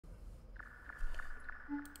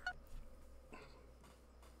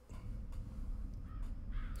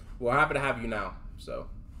We're happy to have you now, so.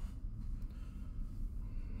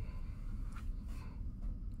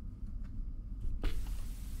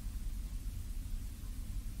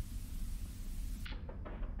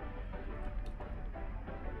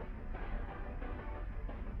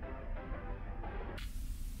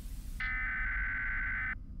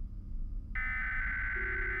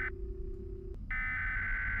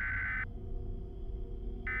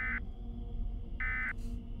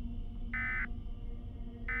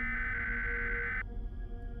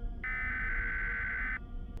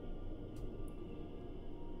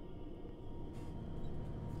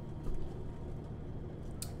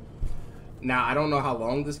 Now, I don't know how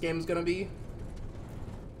long this game is going to be,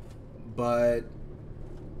 but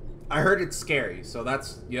I heard it's scary, so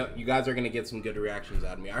that's, you guys are going to get some good reactions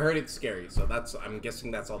out of me. I heard it's scary, so that's, I'm guessing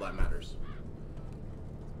that's all that matters.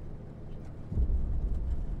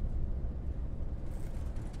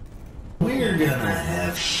 We're gonna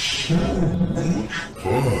have so much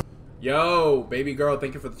fun. Yo, baby girl,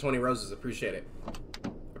 thank you for the 20 roses. Appreciate it.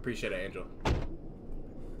 Appreciate it, Angel. Let me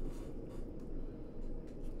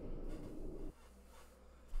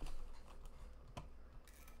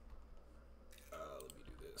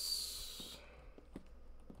do this.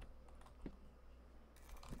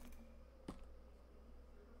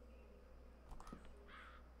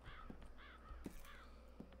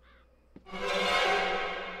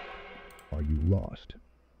 Are you lost?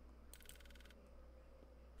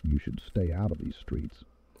 You should stay out of these streets.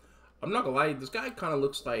 I'm not gonna lie, this guy kind of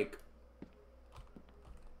looks like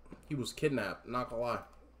he was kidnapped, not gonna lie.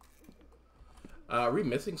 Are we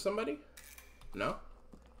missing somebody? No?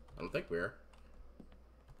 I don't think we are.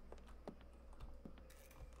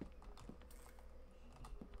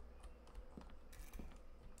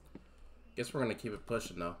 Guess we're gonna keep it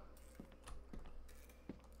pushing though.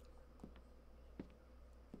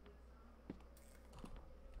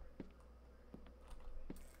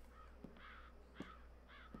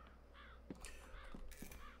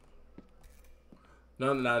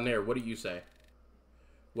 Nothing down there. What do you say?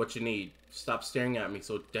 What you need? Stop staring at me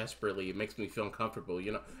so desperately. It makes me feel uncomfortable.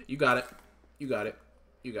 You know, you got it. You got it.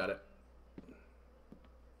 You got it.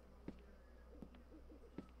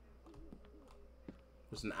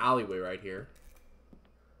 There's an alleyway right here.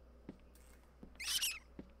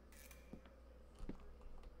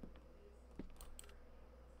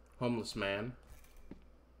 Homeless man.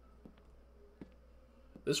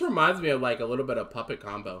 This reminds me of like a little bit of Puppet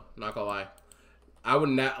Combo. Not gonna lie. I would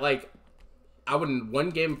not like. I wouldn't.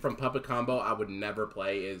 One game from Puppet Combo I would never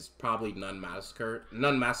play is probably Nun Massacre.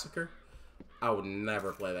 Nun Massacre. I would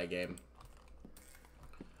never play that game.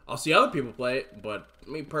 I'll see other people play it, but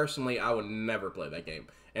me personally, I would never play that game.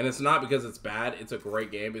 And it's not because it's bad. It's a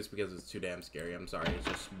great game. It's because it's too damn scary. I'm sorry. It's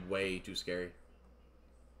just way too scary.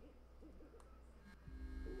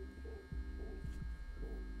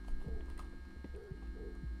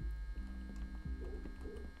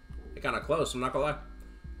 Kind of close, I'm not gonna lie.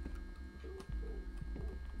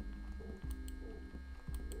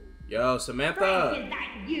 Yo, Samantha! Frank, is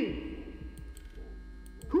that you?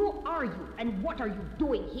 Who are you and what are you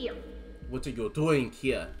doing here? What are you doing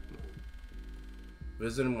here?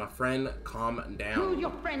 Visiting my friend, calm down. Who's your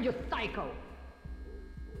friend, you psycho?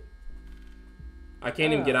 I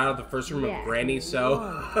can't even get out of the first room of Granny,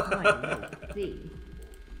 so... See.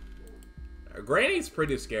 Granny's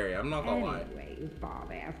pretty scary, I'm not gonna lie. Anyways,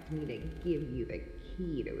 Bob asked me to give you the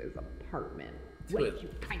key to his apartment. Wait, you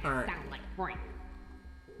kind of sound like Frank.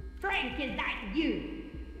 Frank, is that you?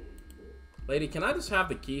 Lady, can I just have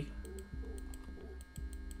the key?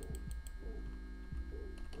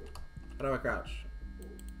 How do I crouch?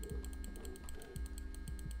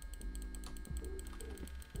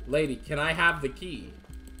 Lady, can I have the key?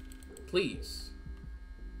 Please.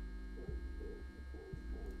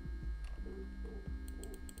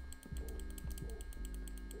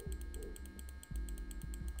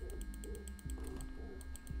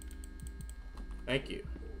 Thank you.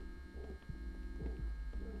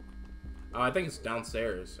 Oh, I think it's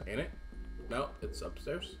downstairs, ain't it? No, it's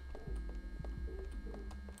upstairs.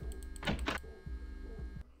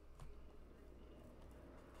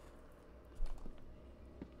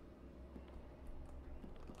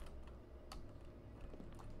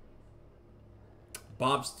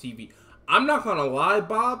 Bob's TV. I'm not gonna lie,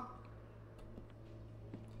 Bob.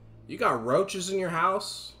 You got roaches in your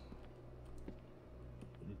house?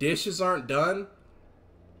 Dishes aren't done?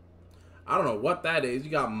 I don't know what that is.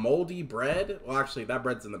 You got moldy bread. Well, actually, that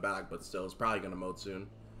bread's in the bag, but still, it's probably going to mold soon.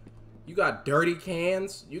 You got dirty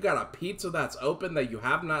cans. You got a pizza that's open that you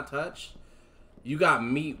have not touched. You got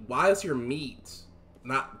meat. Why is your meat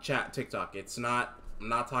not chat TikTok. It's not. I'm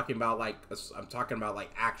not talking about like. I'm talking about like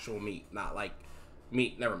actual meat, not like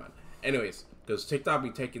meat. Never mind. Anyways, because TikTok be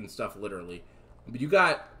taking stuff literally. But you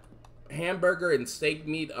got hamburger and steak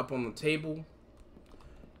meat up on the table.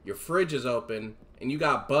 Your fridge is open, and you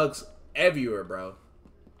got bugs everywhere, bro.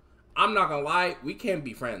 I'm not gonna lie, we can't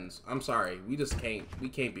be friends. I'm sorry, we just can't. We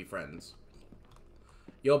can't be friends.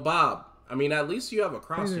 Yo, Bob. I mean, at least you have a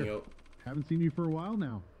cross. Hey Yo. Haven't seen you for a while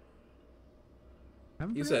now.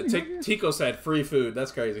 You said Tico said free food.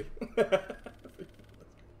 That's crazy.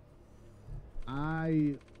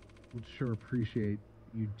 I would sure appreciate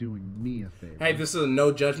you doing me a favor. Hey, this is a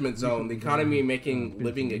no judgment zone. The economy making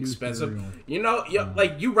living expensive. You know,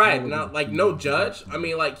 like you right. Not like no judge. I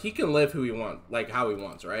mean, like he can live who he wants, like how he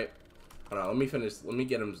wants, right? Hold on, let me finish. Let me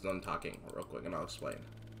get him done talking real quick, and I'll explain.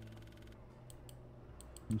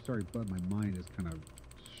 I'm sorry, but my mind is kind of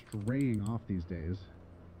straying off these days.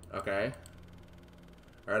 Okay.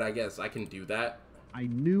 All right, I guess I can do that. I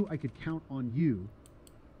knew I could count on you.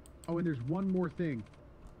 Oh, and there's one more thing.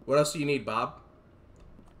 What else do you need, Bob?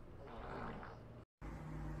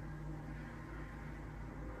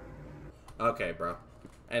 Okay, bro.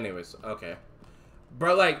 Anyways, okay.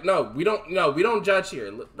 Bro, like, no, we don't judge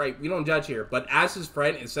here, right? We don't judge here. But as his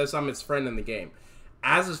friend, it says I'm his friend in the game.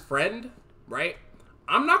 As his friend, right?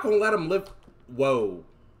 I'm not gonna let him live. Whoa.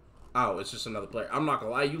 Oh, it's just another player. I'm not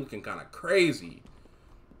gonna lie, you looking kind of crazy.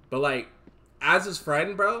 But like, as his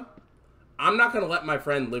friend, bro, I'm not gonna let my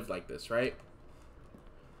friend live like this, right?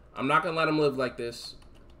 I'm not gonna let him live like this.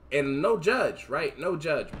 And no judge, right? No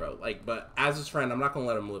judge, bro. Like, but as his friend, I'm not gonna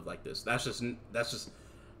let him live like this. That's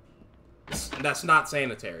not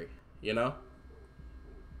sanitary, you know?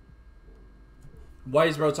 Why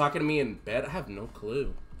is bro talking to me in bed? I have no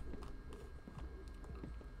clue.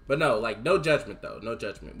 But no, like, no judgment, though. No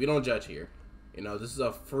judgment. We don't judge here. You know, this is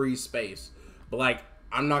a free space. But, like,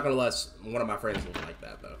 I'm not gonna let one of my friends live like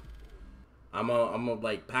that, though. I'm gonna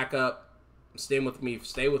like, pack up, stay with me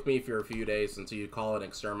for a few days until you call an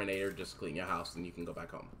exterminator, just clean your house, and you can go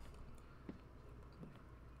back home.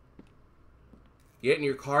 Get in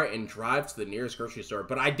your car and drive to the nearest grocery store.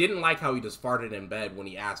 But I didn't like how he just farted in bed when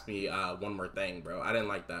he asked me one more thing, bro. I didn't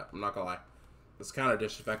like that. I'm not gonna lie. It's kind of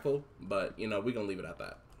disrespectful, but, you know, we're gonna leave it at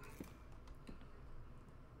that.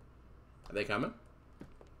 Are they coming?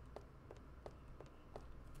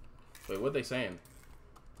 Wait, what are they saying?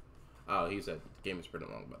 Oh, he said the game is pretty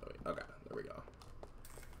long, by the way. Okay, there we go.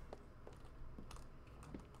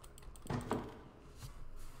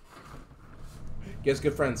 Guess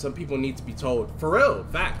good friends. Some people need to be told. For real,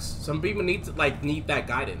 facts. Some people need to need that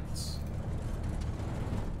guidance.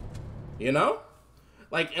 You know?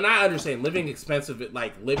 Like, and I understand living expensive.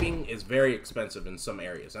 Like, living is very expensive in some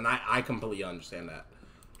areas, and I completely understand that.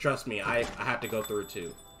 Trust me, I have to go through it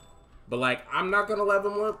too. But like, I'm not gonna let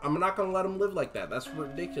him live. I'm not gonna let him live like that. That's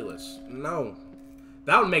ridiculous. No,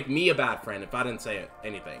 that would make me a bad friend if I didn't say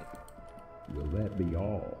anything. Will that be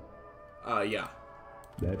all? Yeah.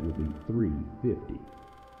 That will be $3.50.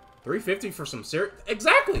 $3.50 for some cereal?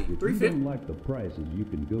 Exactly. If you $3.50. don't like the prices, you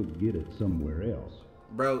can go get it somewhere else.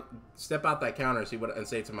 Bro, step out that counter and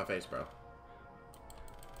say it to my face, bro.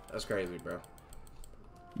 That's crazy, bro.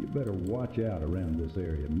 You better watch out around this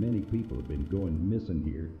area. Many people have been going missing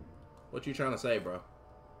here. What you trying to say, bro?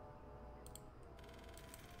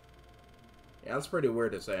 Yeah, that's pretty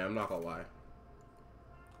weird to say. I'm not gonna lie.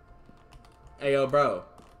 Hey, yo, bro.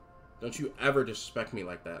 Don't you ever disrespect me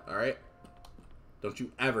like that, alright? Don't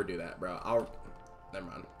you ever do that, bro. Never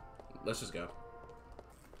mind. Let's just go.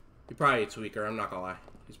 He's probably a tweaker. I'm not gonna lie.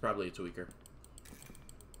 He's probably a tweaker.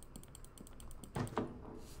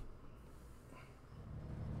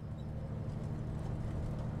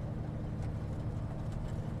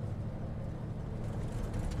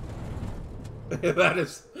 That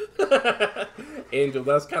is Angel,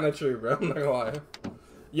 that's kind of true, bro. I'm not gonna lie.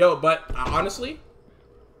 Yo, but honestly,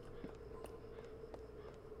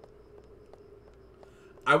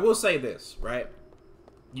 I will say this, right?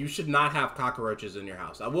 You should not have cockroaches in your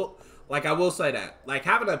house. I will say that. Like,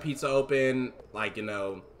 having a pizza open, like, you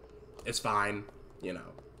know, it's fine, you know.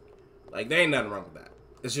 Like, there ain't nothing wrong with that.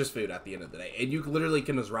 It's just food at the end of the day. And you literally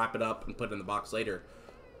can just wrap it up and put it in the box later.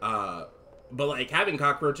 But, like, having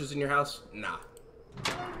cockroaches in your house, nah.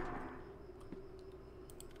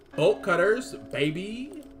 Bolt cutters,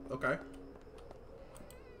 baby. Okay.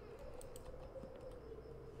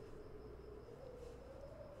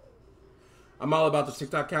 I'm all about the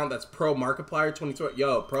TikTok count. That's Pro Markiplier 2020.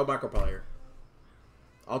 Yo, Pro Markiplier.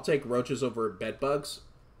 I'll take roaches over bed bugs.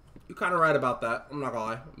 You're kind of right about that. I'm not gonna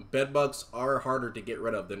lie. Bed bugs are harder to get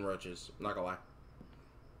rid of than roaches. I'm not gonna lie.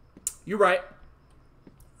 You're right.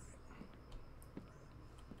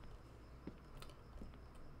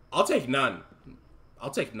 I'll take none.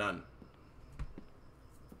 I'll take none.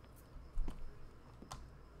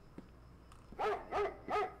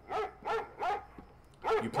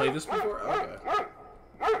 You played this before? Okay.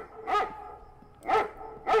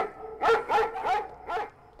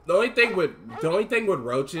 The only thing with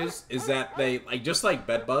roaches is that they just like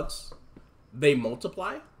bed bugs, they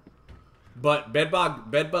multiply. But bed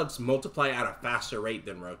bugs multiply at a faster rate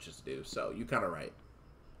than roaches do, so you kind of right.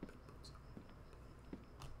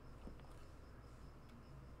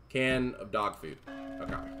 Can of dog food.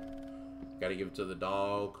 Okay. Gotta give it to the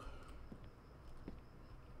dog.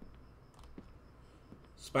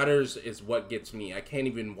 Spiders is what gets me. I can't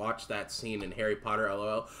even watch that scene in Harry Potter,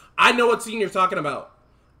 LOL. I know what scene you're talking about.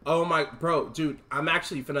 Oh my, bro, dude, I'm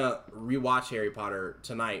actually finna rewatch Harry Potter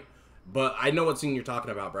tonight. But I know what scene you're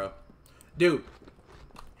talking about, bro. Dude,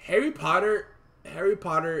 Harry Potter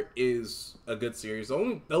is a good series.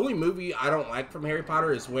 The only movie I don't like from Harry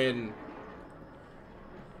Potter is when,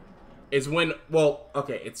 well,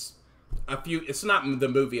 okay, it's not the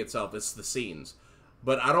movie itself, it's the scenes.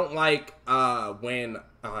 But I don't like when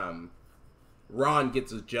Ron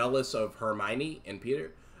gets jealous of Hermione and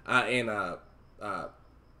Peter,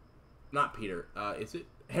 not Peter, is it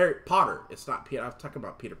Harry Potter? It's not Peter. I'm talking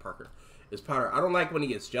about Peter Parker. It's Potter. I don't like when he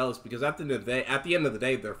gets jealous because at the end of the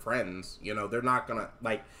day, they're friends. You know, they're not gonna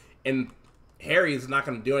like, and Harry is not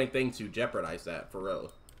gonna do anything to jeopardize that for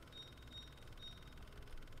real.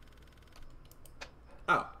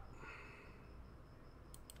 Oh.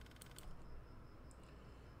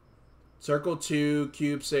 Circle 2,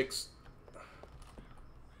 cube 6.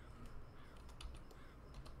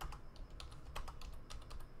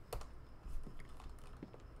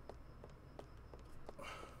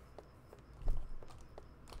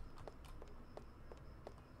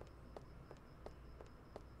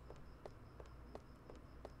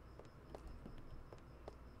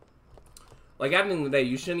 Like, at the end of the day,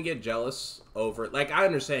 you shouldn't get jealous over... Like, I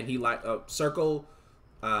understand he like... circle,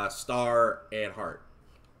 star, and heart.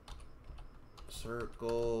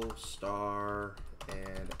 Circle, star,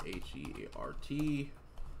 and H-E-A-R-T.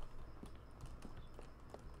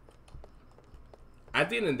 At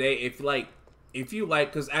the end of the day, if you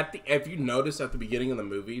like... Because if you notice at the beginning of the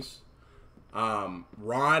movies,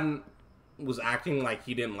 Ron was acting like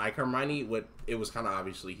he didn't like Hermione. It was kind of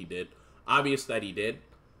obvious that he did.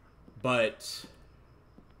 But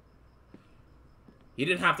he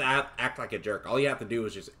didn't have to act like a jerk. All you have to do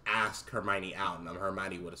is just ask Hermione out, and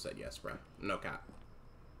Hermione would have said yes, bro. No cap.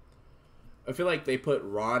 I feel like they put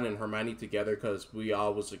Ron and Hermione together because we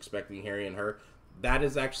all was expecting Harry and her. That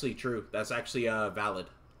is actually true. That's actually valid.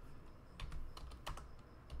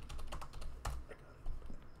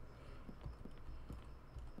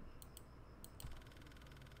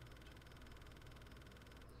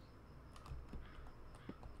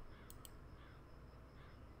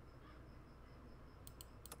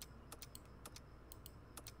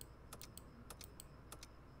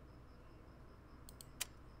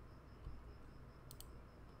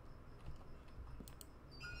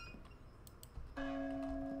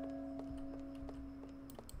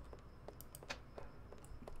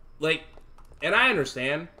 Like, and I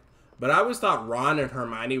understand, but I always thought Ron and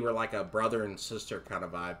Hermione were like a brother and sister kind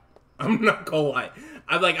of vibe. I'm not gonna lie.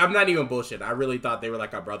 I'm not even bullshit. I really thought they were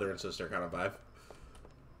like a brother and sister kind of vibe.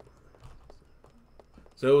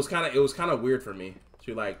 So it was kind of weird for me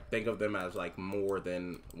to like think of them as like more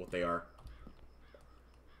than what they are.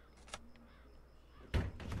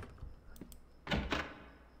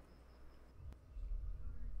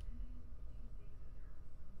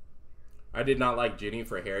 I did not like Ginny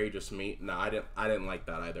for Harry, just me. No, I didn't like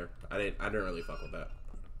that either. I didn't really fuck with that.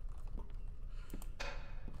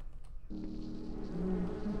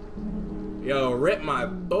 Yo, rip my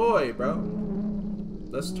boy, bro.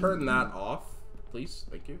 Let's turn that off, please.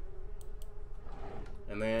 Thank you.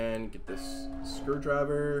 And then get this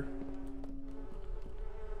screwdriver.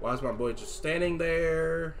 Why is my boy just standing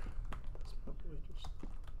there?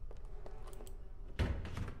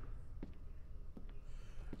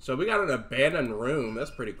 So we got an abandoned room. That's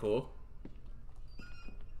pretty cool.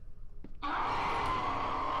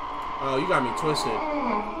 Oh, you got me twisted.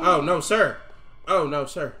 Oh, no, sir. Oh, no,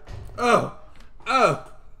 sir. Oh.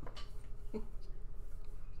 Oh.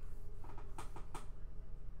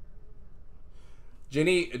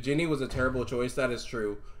 Ginny was a terrible choice. That is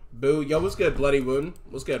true. Boo. Yo, what's good, Bloody Wound?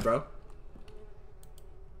 What's good, bro?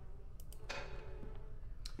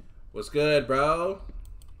 What's good, bro?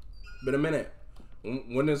 Been a minute.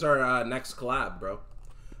 When is our next collab, bro?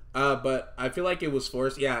 But I feel like it was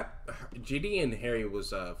forced. Yeah, Ginny and Harry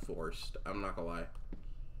was forced. I'm not gonna lie.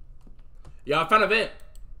 Yo, I found a vent.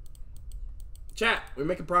 Chat, we're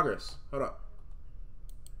making progress. Hold up.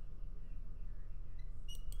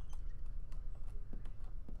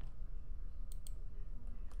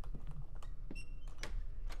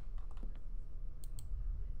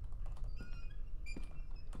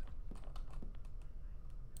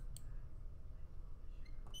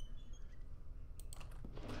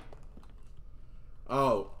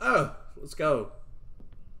 Oh, let's go.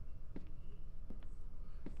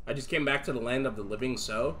 I just came back to the land of the living,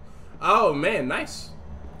 so. Oh, man, nice.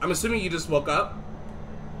 I'm assuming you just woke up.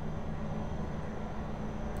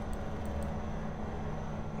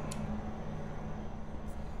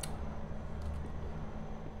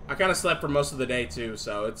 I kind of slept for most of the day, too,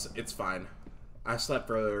 so it's fine. I slept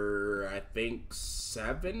for, I think,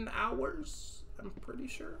 7 hours, I'm pretty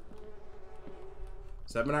sure.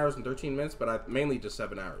 7 hours and 13 minutes, but mainly just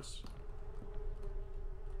 7 hours.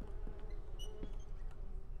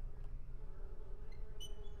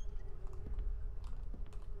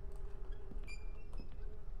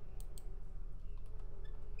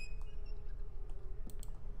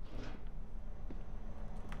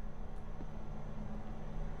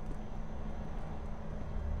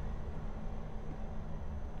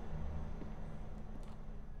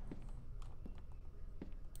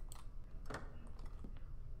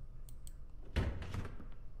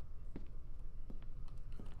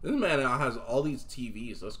 This man now has all these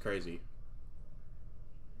TVs. That's crazy.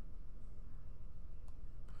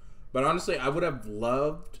 But honestly, I would have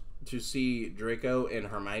loved to see Draco and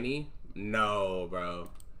Hermione. No, bro.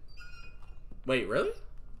 Wait, really?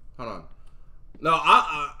 Hold on. No,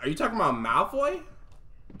 are you talking about Malfoy?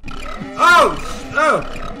 Oh!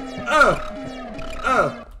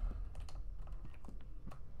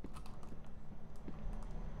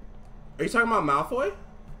 Are you talking about Malfoy?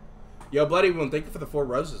 Yo, Bloody Wound, thank you for the 4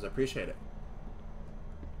 roses. I appreciate it.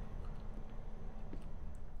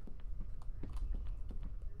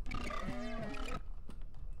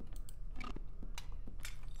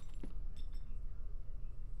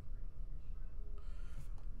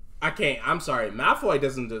 I can't. I'm sorry. Malfoy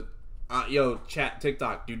doesn't do... yo, chat,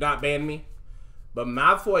 TikTok, do not ban me. But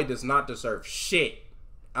Malfoy does not deserve shit.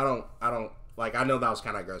 I don't... Like, I know that was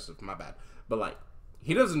kind of aggressive. My bad. But, like,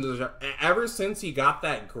 he doesn't deserve... Ever since he got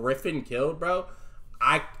that Griffin killed, bro,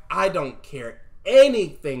 I don't care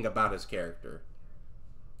anything about his character.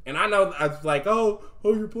 And I know I was like, oh,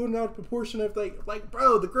 you're putting out proportion of like,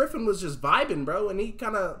 bro, the Griffin was just vibing, bro, and he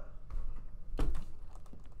kind of.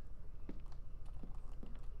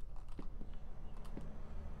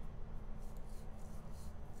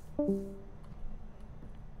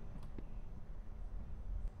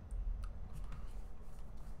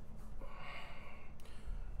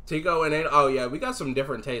 Tico and oh yeah, we got some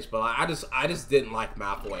different tastes, but I just didn't like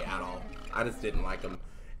Malfoy at all. I just didn't like him.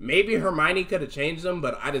 Maybe Hermione could have changed him,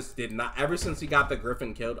 but I just did not. Ever since he got the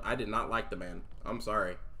Griffin killed, I did not like the man. I'm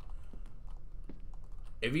sorry.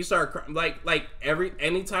 If you start like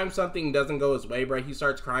anytime something doesn't go his way, bro, he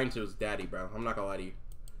starts crying to his daddy, bro. I'm not gonna lie to you.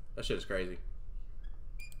 That shit is crazy.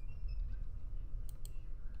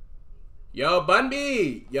 Yo,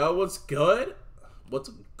 Bunby! Yo, what's good? What's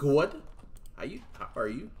good? How are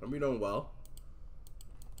you? I'm doing well.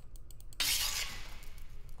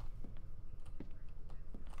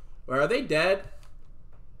 Well, are they dead?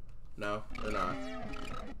 No, they're not.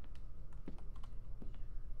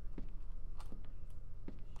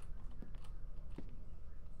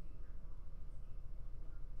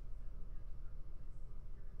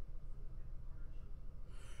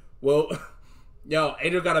 Well, yo,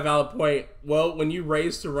 Angel got a valid point. Well, when you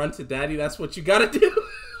raise to run to daddy, that's what you gotta do.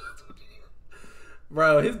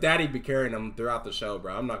 Bro, his daddy be carrying him throughout the show,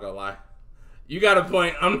 bro. I'm not gonna lie. You got a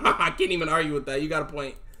point. I can't even argue with that. You got a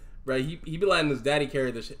point, bro. He be letting his daddy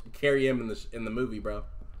carry him in the movie, bro.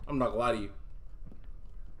 I'm not gonna lie to you.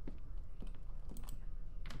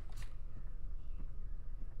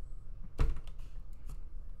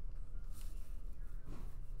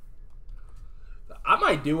 I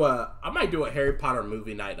might do a Harry Potter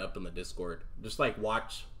movie night up in the Discord. Just like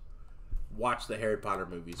watch the Harry Potter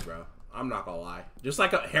movies, bro. I'm not gonna lie. Just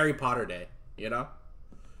like a Harry Potter day, you know?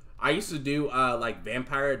 I used to do like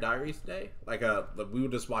Vampire Diaries day. Like we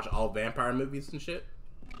would just watch all vampire movies and shit.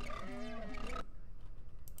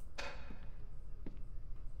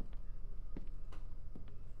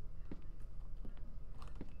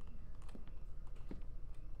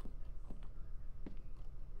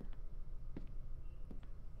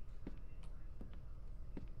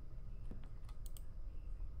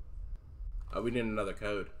 Oh, we need another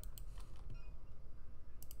code.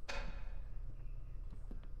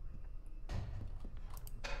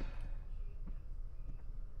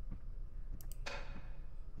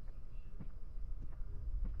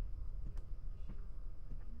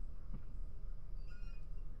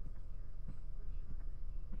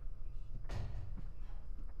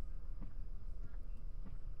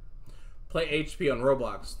 Play HP on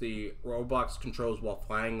Roblox. The Roblox controls while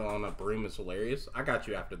flying on a broom is hilarious. I got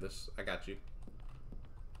you after this. I got you.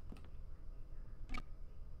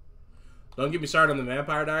 Don't get me started on the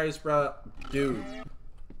Vampire Diaries, bro. Dude,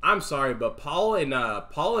 I'm sorry, but Paul and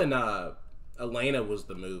Elena was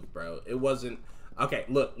the move, bro. It wasn't. Okay,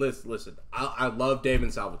 look, listen. I love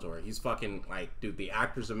David Salvatore. He's fucking, like, dude, the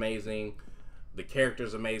actor's amazing. The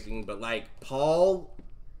character's amazing. But, like, Paul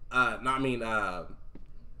and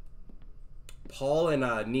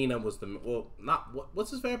Nina was the, well, not,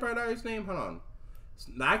 what's his Vampire Diaries name? Hold on.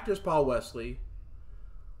 The actor's Paul Wesley.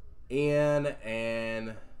 And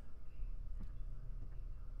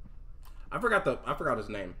I forgot his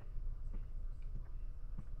name.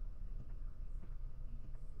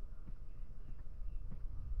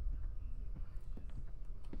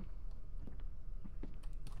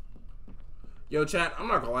 Yo, chat, I'm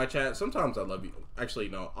not gonna lie, chat. Sometimes I love you. Actually,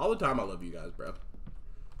 no. All the time I love you guys, bro.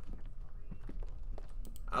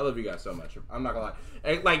 I love you guys so much. I'm not gonna lie.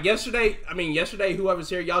 And, like, yesterday, whoever's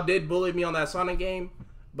here, y'all did bully me on that Sonic game.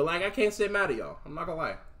 But, like, I can't stay mad at y'all. I'm not gonna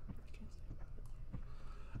lie.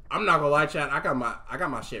 I'm not gonna lie, chat. I got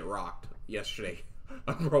my shit rocked yesterday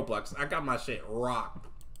on Roblox. I got my shit rocked.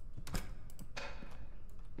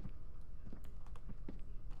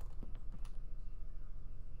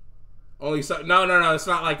 Only so no, it's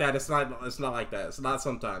not like that. It's not like that. It's not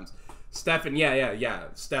sometimes. Stefan, yeah.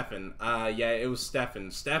 Stefan. Yeah, it was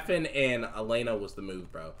Stefan. Stefan and Elena was the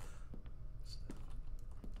move, bro.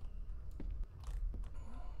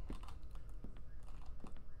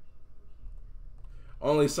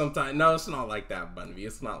 Only sometimes. No, it's not like that, Bunby.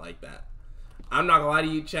 It's not like that. I'm not gonna lie to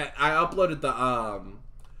you, chat. I uploaded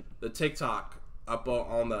the TikTok up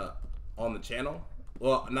on the channel.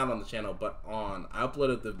 Well, not on the channel, but I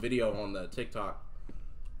uploaded the video on the TikTok.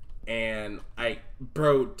 And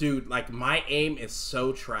bro, dude, like, my aim is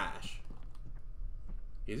so trash.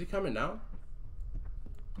 Is he coming down?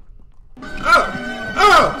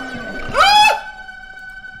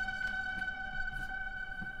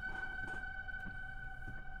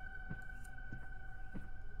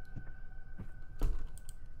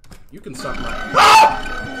 You can suck my...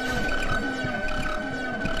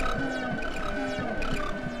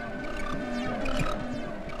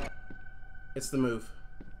 It's the move.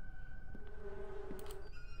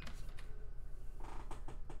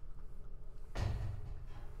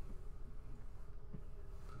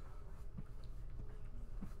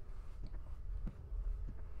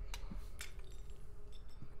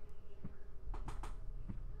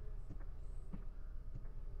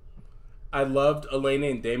 I loved Elena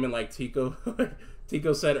and Damon, like Tico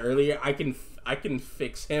said earlier. I can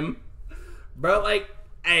fix him. Bro, like,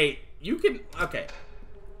 hey, you can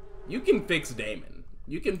fix Damon.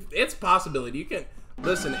 It's a possibility. You can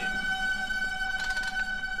listen.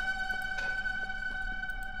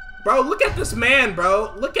 Bro, look at this man,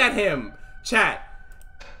 bro. Look at him. Chat.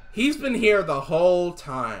 He's been here the whole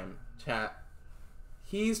time. Chat.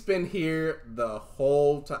 He's been here the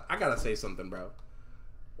whole time. I gotta say something, bro.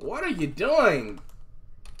 What are you doing?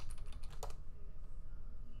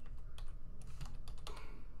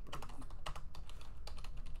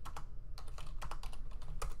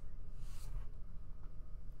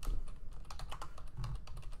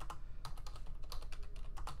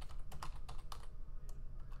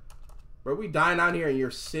 Bro, we dying out here and you're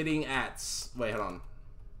sitting at... Wait, hold on.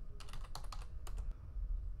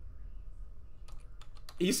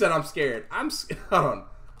 He said I'm scared. Hold on.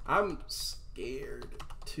 I'm scared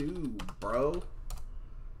too, bro. Hold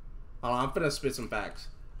on, I'm finna spit some facts.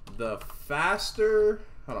 The faster...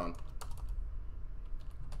 Hold on.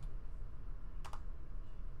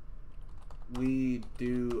 We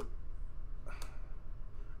do...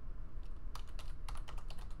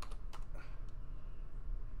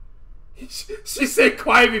 She said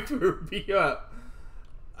quiet before we beat you up.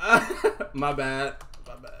 My bad.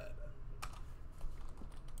 My bad.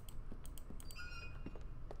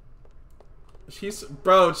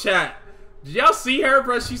 Bro, chat. Did y'all see her,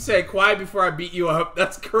 bro? She said quiet before I beat you up.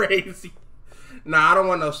 That's crazy. Nah, I don't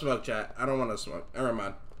want no smoke, chat. I don't want no smoke. Never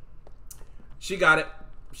mind. She got it.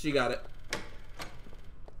 She got it.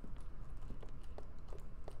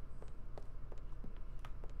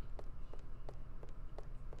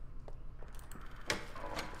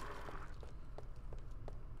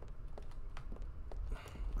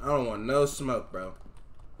 I don't want no smoke, bro.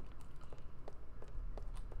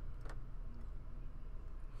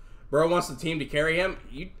 Bro wants the team to carry him.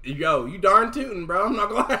 You darn tootin', bro. I'm not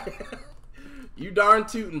gonna lie. You darn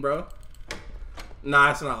tootin', bro. Nah,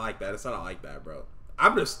 it's not like that. It's not like that, bro.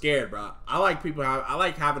 I'm just scared, bro. I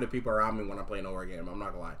like having the people around me when I play an horror game. I'm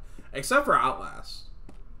not gonna lie. Except for Outlast.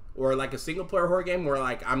 or like a single player horror game where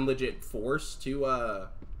like I'm legit forced to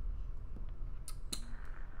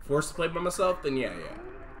play by myself, then yeah.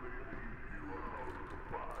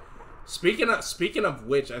 Speaking of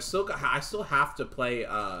which, I still have to play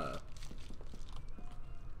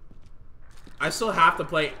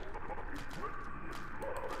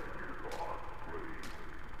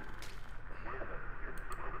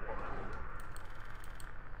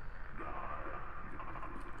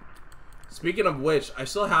Speaking of which, I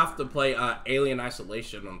still have to play Alien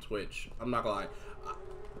Isolation on Twitch. I'm not gonna lie.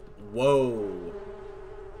 Whoa.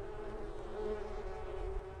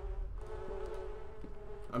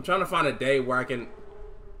 I'm trying to find a day where I can...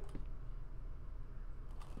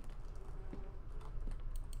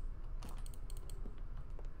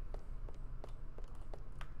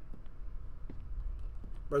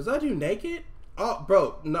 Bro, is that you naked? Oh,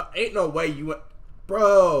 bro, no, ain't no way you went...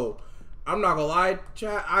 Bro, I'm not gonna lie,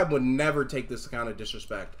 chat. I would never take this kind of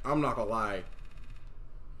disrespect. I'm not gonna lie.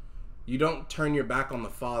 You don't turn your back on the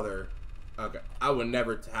father. Okay, I would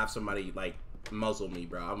never have somebody, like, muzzle me,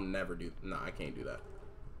 bro. I would never do... No, I can't do that.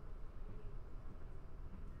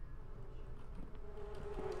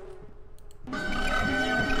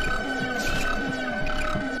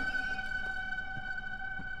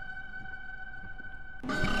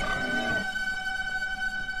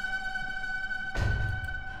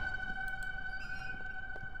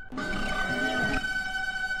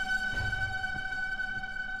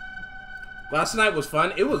 Last night was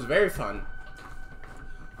fun. It was very fun.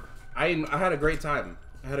 I had a great time.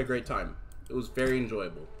 It was very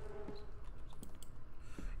enjoyable.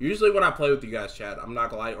 Usually when I play with you guys, chat, I'm not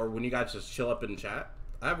gonna lie, or when you guys just chill up and chat,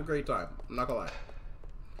 I have a great time. I'm not gonna lie.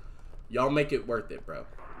 Y'all make it worth it, bro.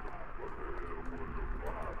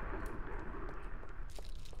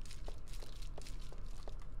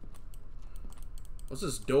 What's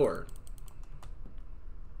this door?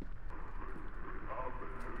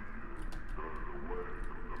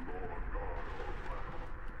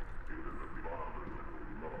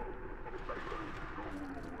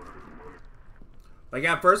 Like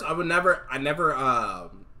at first, I never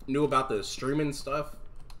knew about the streaming stuff.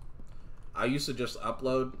 I used to just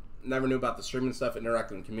upload. Never knew about the streaming stuff,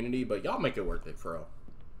 interacting with the community, but y'all make it worth it, for real.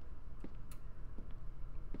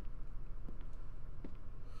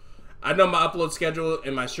 I know my upload schedule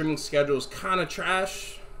and my streaming schedule is kind of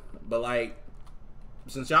trash, but like,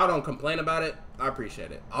 since y'all don't complain about it, I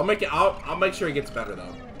appreciate it. I'll make sure it gets better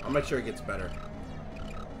though. I'll make sure it gets better.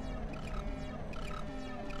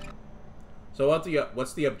 So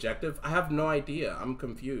what's the objective? I have no idea. I'm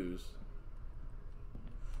confused.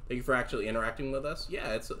 Thank you for actually interacting with us.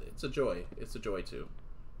 Yeah, it's a joy. It's a joy too.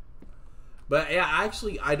 But yeah,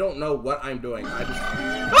 actually, I don't know what I'm doing. I just...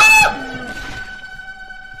 Ah!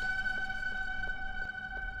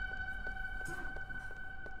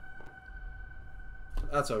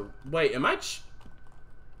 That's a... Wait, am I...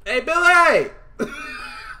 Hey, Billy!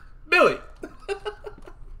 Billy!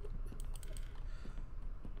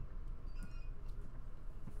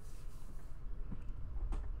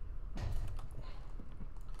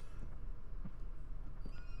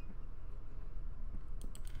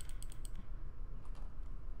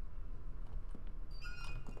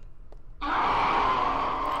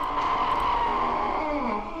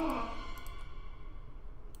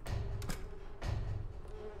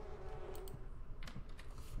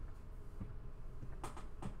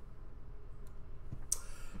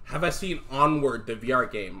 Have I seen Onward, the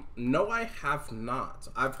VR game? No, I have not.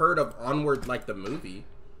 I've heard of Onward, like the movie.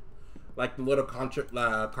 Like the little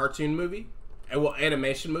cartoon movie. Well,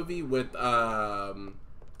 animation movie with the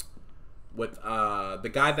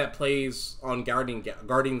guy that plays on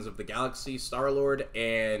Guardians of the Galaxy, Star-Lord,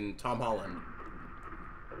 and Tom Holland.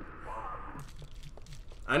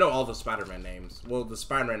 I know all the Spider-Man names. Well, the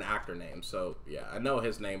Spider-Man actor names. So, yeah, I know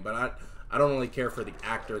his name, but I don't really care for the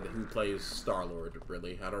actor who plays Star-Lord,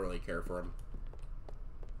 really. I don't really care for him.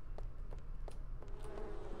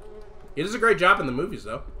 He does a great job in the movies,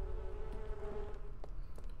 though.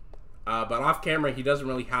 But off-camera, he doesn't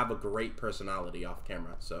really have a great personality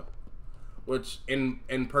off-camera, so... Which, in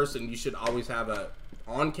person, you should always have a...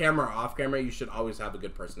 On-camera or off-camera, you should always have a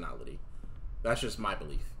good personality. That's just my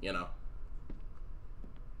belief, you know?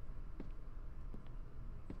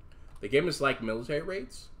 The game is like military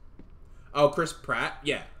raids? Oh, Chris Pratt?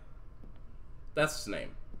 Yeah. That's his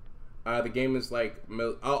name. The game is like...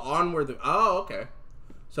 Onward... Oh, okay.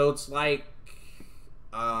 So it's like...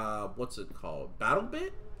 what's it called?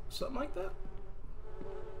 BattleBit? Something like that?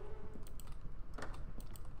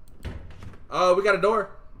 Oh, we got a door.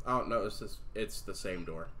 Oh, no, it's the same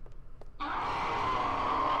door.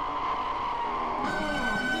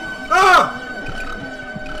 Ah!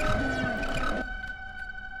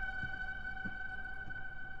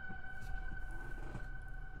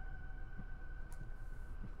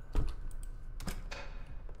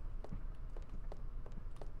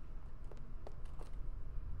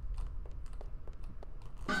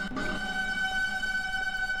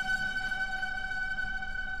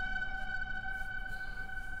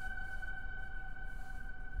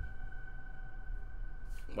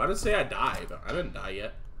 Why did it say I died? I didn't die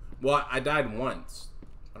yet. Well, I died once.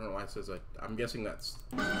 I don't know why it says I'm guessing that's...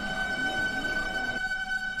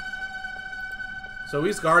 So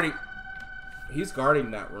he's guarding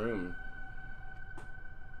that room.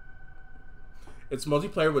 It's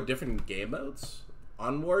multiplayer with different game modes?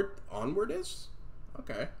 Onward is?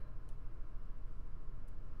 Okay.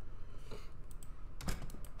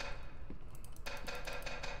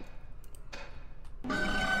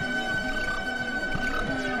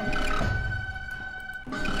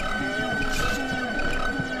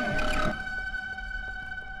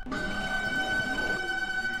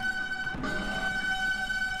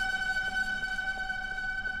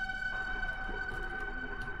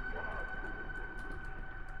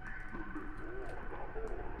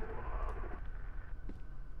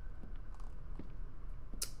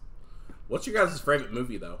 What's your guys' favorite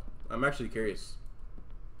movie, though? I'm actually curious.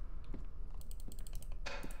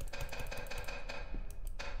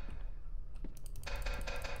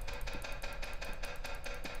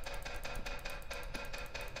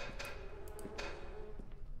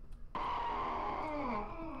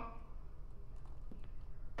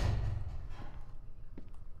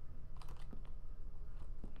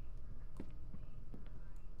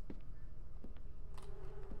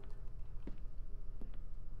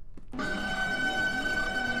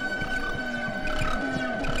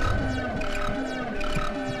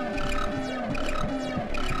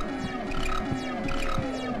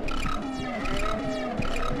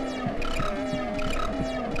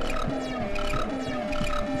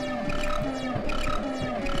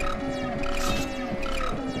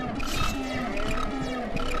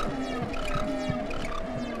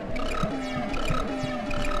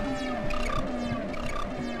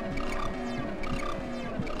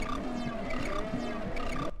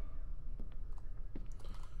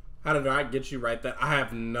 How did I get you right there? I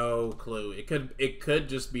have no clue. It could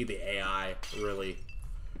just be the AI, really.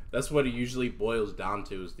 That's what it usually boils down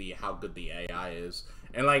to, is how good the AI is.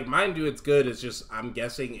 And like, mind you, it's good. It's just, I'm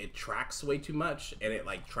guessing it tracks way too much, and it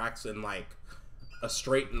like tracks in like a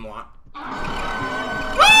straight line.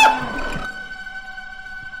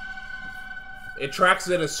 It tracks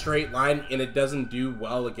in a straight line, and it doesn't do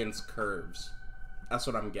well against curves. That's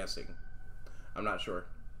what I'm guessing. I'm not sure.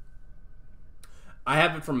 I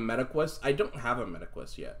have it from MetaQuest. I don't have a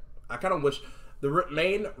MetaQuest yet. I kind of wish... The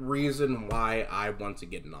main reason why I want to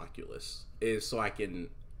get an Oculus is so I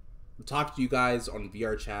can talk to you guys on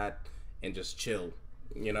VR chat and just chill,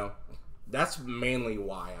 you know? That's mainly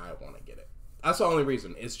why I want to get it. That's the only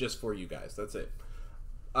reason. It's just for you guys. That's it.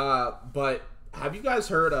 But have you guys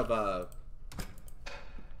heard of...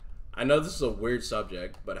 I know this is a weird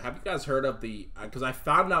subject, but have you guys heard of the... Because I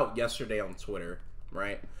found out yesterday on Twitter,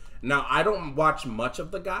 right? Now, I don't watch much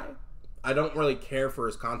of the guy. I don't really care for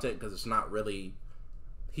his content because it's not really...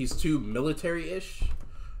 He's too military-ish,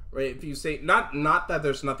 right? If you say... Not that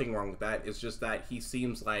there's nothing wrong with that. It's just that he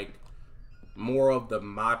seems like more of the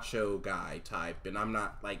macho guy type. And I'm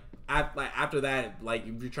not, like... After that, like,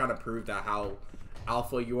 if you're trying to prove that how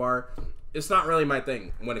alpha you are, it's not really my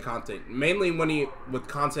thing when it content. Mainly with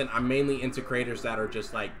content, I'm mainly into creators that are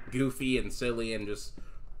just, like, goofy and silly and just...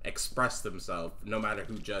 express themselves no matter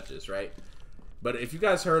who judges, right? But if you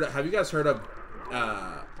guys have you guys heard of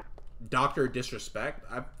Dr. Disrespect?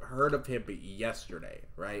 I've heard of him yesterday,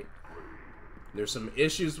 right? There's some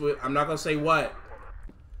issues with, I'm not gonna say what,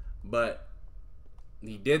 but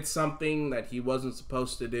he did something that he wasn't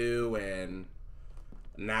supposed to do, and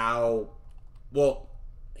now, well,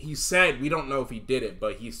 he said, we don't know if he did it,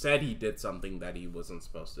 but he said he did something that he wasn't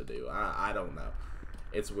supposed to do. I don't know.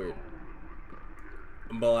 It's weird.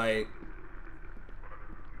 But like,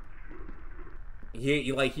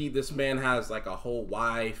 this man has like a whole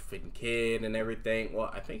wife and kid and everything.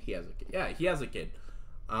 Well, I think he has a kid. Yeah, he has a kid.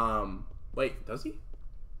 Wait, does he?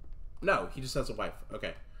 No, he just has a wife.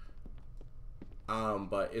 Okay.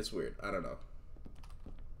 But it's weird. I don't know.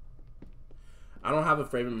 I don't have a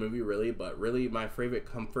favorite movie really, but really my favorite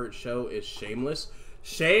comfort show is Shameless.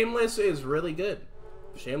 Shameless is really good.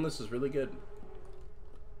 Shameless is really good.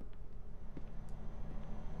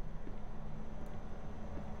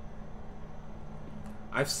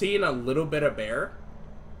 I've seen a little bit of Bear,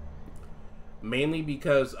 mainly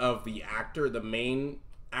because of the actor, the main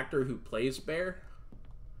actor who plays Bear.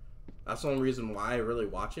 That's the only reason why I really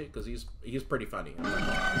watch it, because he's pretty funny. I'm not gonna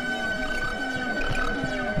lie.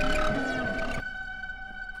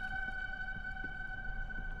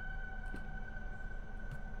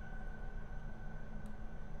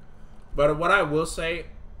 But what I will say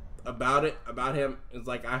about him is,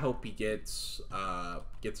 like, I hope he gets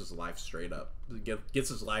his life straight up, gets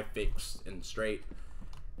his life fixed and straight,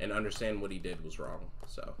 and understand what he did was wrong.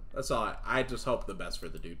 So that's all. I just hope the best for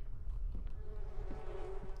the dude.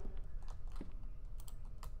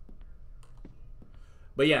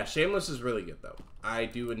 But yeah, Shameless is really good though. I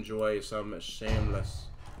do enjoy some Shameless.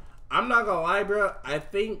 I'm not gonna lie, bro. I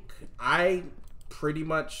think I pretty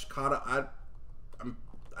much caught up.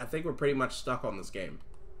 I think we're pretty much stuck on this game.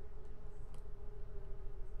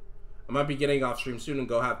 I might be getting off stream soon and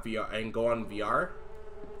go have VR and go on VR.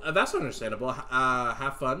 That's understandable.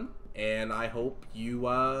 Have fun, and I hope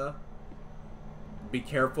you be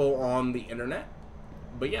careful on the internet.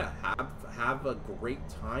 But yeah, have a great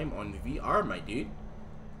time on VR, my dude.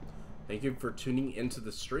 Thank you for tuning into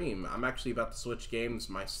the stream. I'm actually about to switch games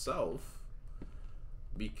myself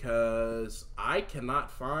because I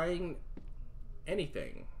cannot find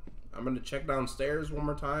anything. I'm gonna check downstairs one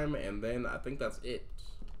more time, and then I think that's it.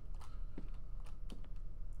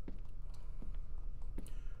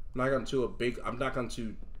 I'm not going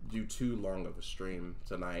to do too long of a stream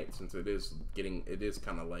tonight since it is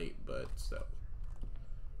kind of late, but still.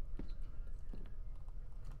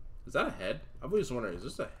 Is that a head? I've always wondered, is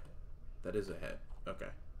this that is a head. Okay.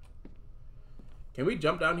 Can we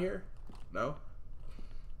jump down here? No?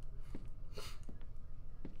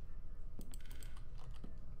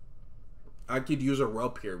 I could use a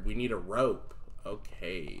rope here. We need a rope.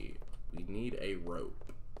 Okay. We need a rope.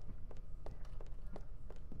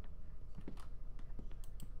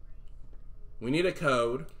 We need a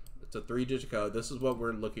code. It's a 3-digit code. This is what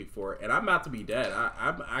we're looking for. And I'm about to be dead.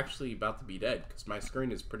 I'm actually about to be dead because my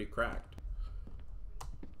screen is pretty cracked.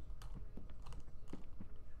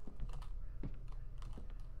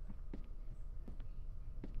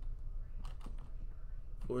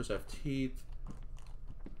 Floors have teeth.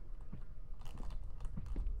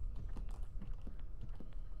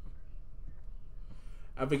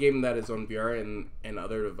 I have a game that is on VR and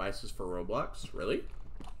other devices for Roblox. Really?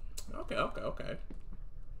 Okay.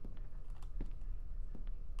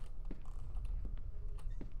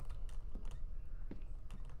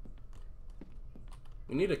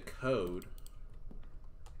 We need a code.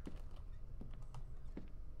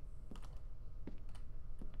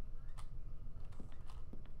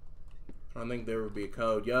 I don't think there would be a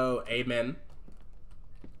code. Yo, amen.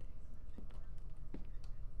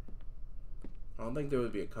 I don't think there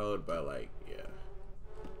would be a code, but like, yeah.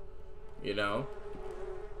 You know?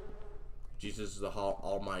 Jesus is the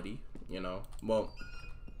Almighty, you know? Well,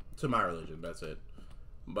 to my religion, that's it.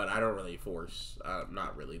 But I don't really force. I'm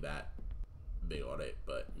not really that big on it,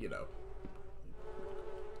 but, you know.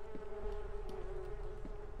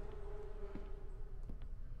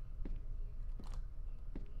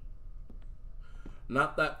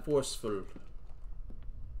 Not that forceful.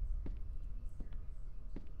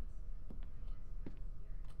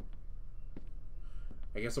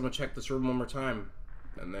 I guess I'm gonna check this room one more time.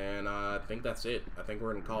 And then I think that's it. I think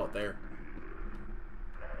we're gonna call it there.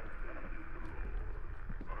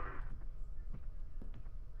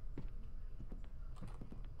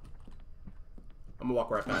 I'm gonna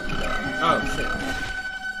walk right past you. Oh shit!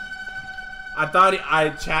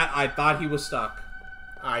 I thought he was stuck.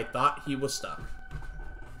 I thought he was stuck.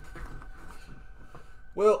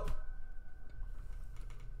 Well,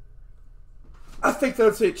 I think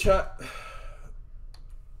that's it, chat.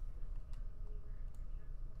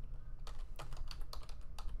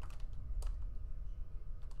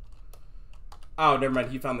 Oh, never mind.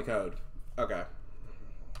 He found the code. Okay.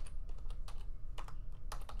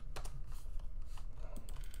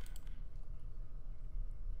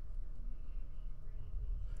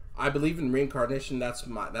 I believe in reincarnation. That's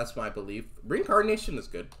my belief. Reincarnation is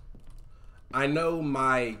good. I know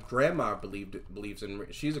my grandma believes in.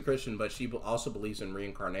 She's a Christian, but she also believes in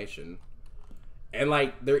reincarnation. And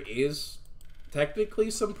like, there is technically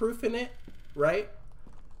some proof in it, right?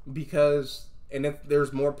 Because. And if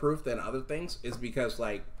there's more proof than other things, is because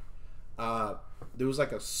like, there was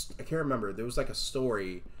like I can't remember. There was like a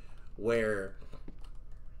story where,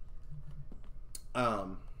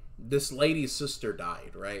 this lady's sister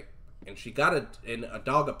died, right? And she got a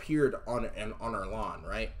dog appeared on her lawn,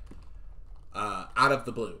 right? Out of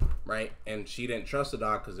the blue, right? And she didn't trust the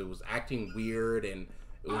dog because it was acting weird and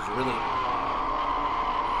it was really.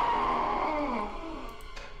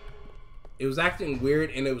 It was acting weird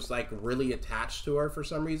and it was like really attached to her for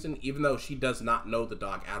some reason, even though she does not know the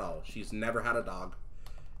dog at all. She's never had a dog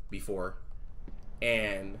before.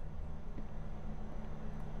 And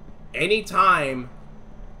anytime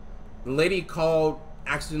the lady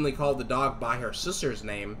accidentally called the dog by her sister's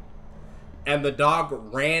name, and the dog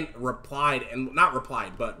interacted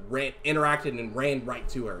and ran right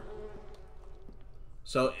to her.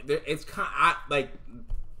 So it's kind of like,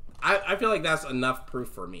 I feel like that's enough proof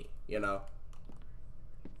for me, you know?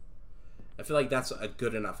 I feel like that's a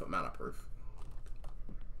good enough amount of proof.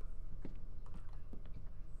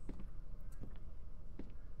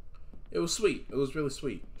 It was sweet. It was really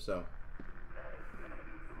sweet, so...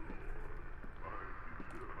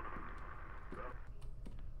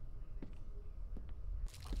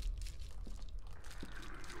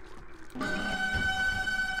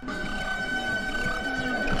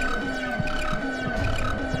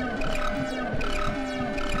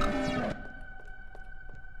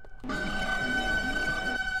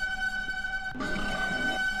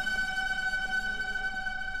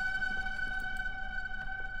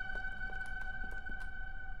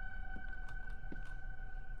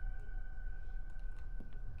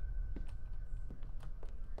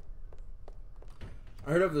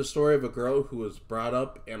 I heard of the story of a girl who was brought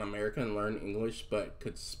up in America and learned English but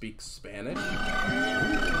could speak Spanish.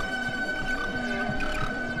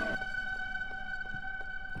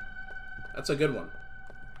 That's a good one.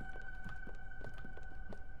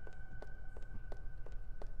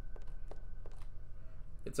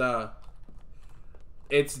 It's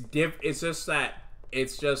just that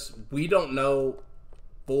it's just we don't know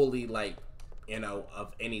fully, like, you know,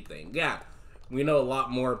 of anything. Yeah. We know a lot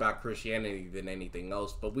more about Christianity than anything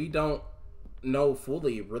else, but we don't know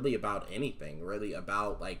fully really about anything. Really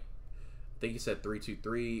about, like, I think he said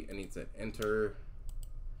 323 and he said enter.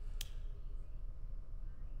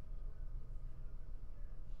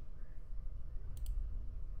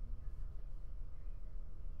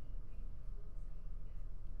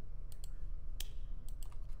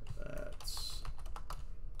 That's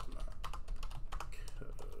not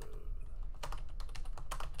code.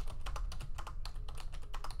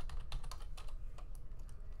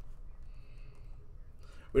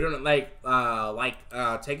 We don't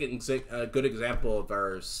take a good example of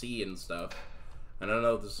our C and stuff. And I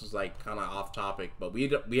know this is like kind of off topic, but we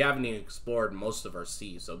haven't even explored most of our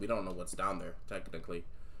C, so we don't know what's down there technically.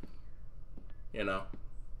 You know,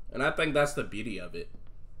 and I think that's the beauty of it.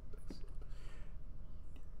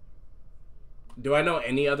 Do I know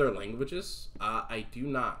any other languages? I do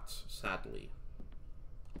not, sadly.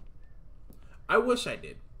 I wish I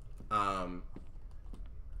did.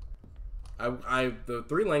 The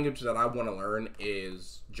three languages that I want to learn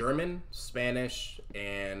is German, Spanish,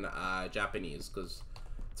 and Japanese. Because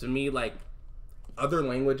to me, like, other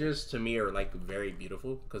languages to me are like very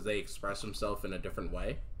beautiful because they express themselves in a different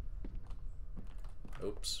way.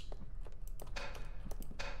 Oops.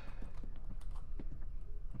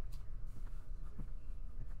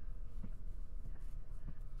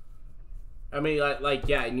 I mean, like,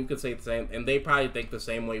 yeah, and you could say the same, and they probably think the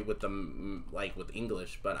same way with them, like, with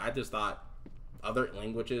English, but I just thought other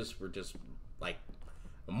languages were just, like,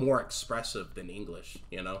 more expressive than English,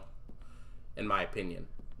 you know, in my opinion,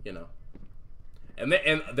 you know, and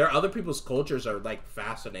there other people's cultures are, like,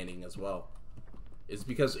 fascinating as well. It's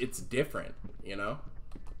because it's different, you know.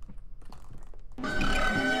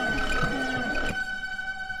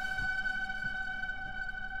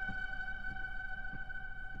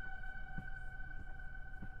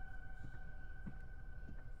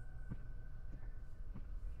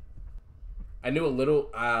 I knew a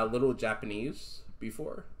little Japanese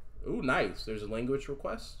before. Ooh, nice. There's a language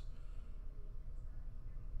request.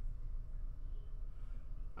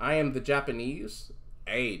 I am the Japanese.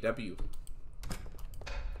 A-W.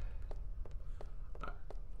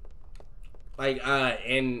 Like,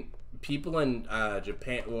 and people in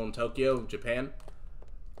Japan, well, in Tokyo, Japan,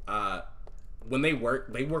 when they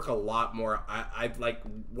work a lot more. I like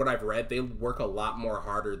what I've read. They work a lot more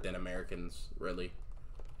harder than Americans, really.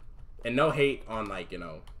 And no hate on, like, you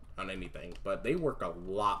know, on anything, but they work a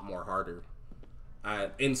lot more harder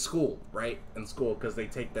in school, right? In school, because they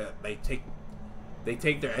take their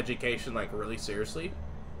education, like, really seriously,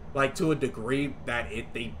 like, to a degree that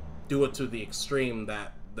they do it to the extreme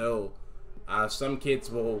that though some kids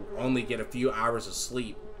will only get a few hours of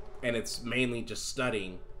sleep, and it's mainly just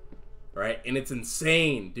studying, right? And it's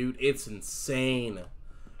insane, dude. It's insane. It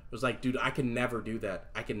was like, dude, I can never do that.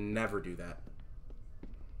 I can never do that.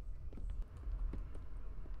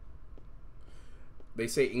 They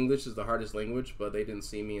say English is the hardest language, but they didn't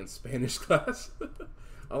see me in Spanish class.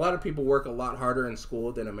 A lot of people work a lot harder in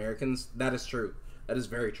school than Americans. That is true. That is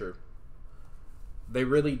very true. They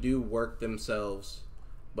really do work themselves,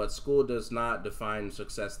 but school does not define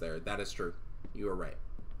success there. That is true. You are right.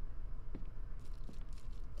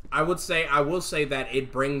 I will say that it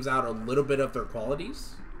brings out a little bit of their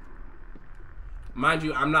qualities. Mind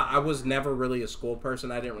you, I was never really a school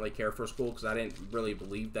person. I didn't really care for school because I didn't really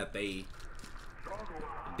believe that they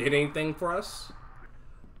did anything for us.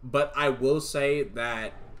 But I will say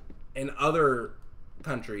that in other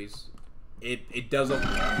countries, it doesn't.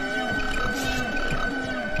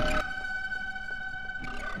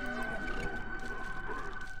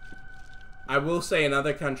 I will say in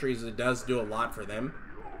other countries it does do a lot for them.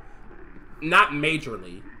 Not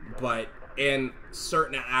majorly, but in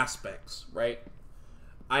certain aspects, right?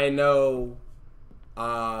 I know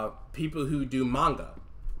people who do manga,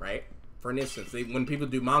 right? For instance, when people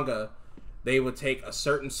do manga, they would take a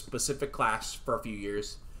certain specific class for a few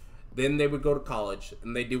years. Then they would go to college,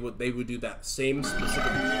 and they would do that same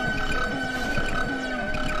specific.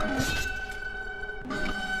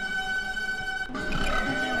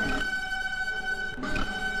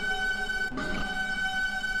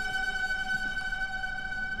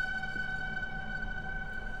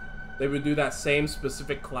 They would do that same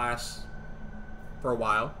specific class for a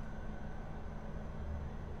while.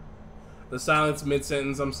 The silence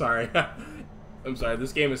mid-sentence, I'm sorry. I'm sorry,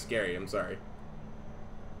 this game is scary, I'm sorry.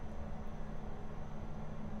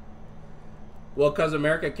 Well, because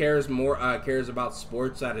America cares more, cares about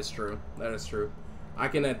sports, that is true. That is true. I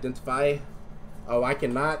can identify... Oh, I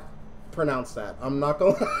cannot pronounce that. I'm not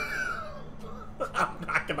gonna...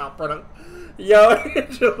 I cannot pronounce...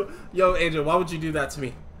 Yo, Angel, why would you do that to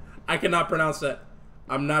me? I cannot pronounce that.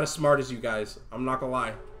 I'm not as smart as you guys. I'm not gonna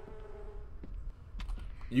lie.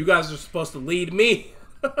 You guys are supposed to lead me.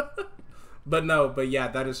 But no, but yeah,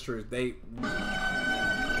 that is true. They...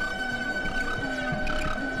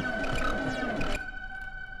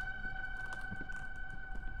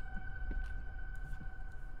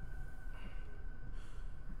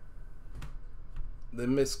 The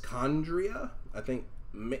mischondria? I think...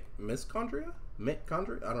 Mischondria?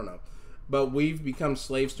 Mitochondria? I don't know. But we've become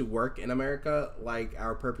slaves to work in America. Like,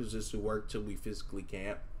 our purpose is to work till we physically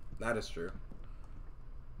can't. That is true.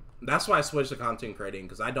 That's why I switched to content creating,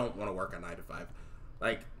 because I don't want to work a 9 to 5.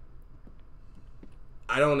 Like,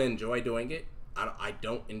 I don't enjoy doing it. I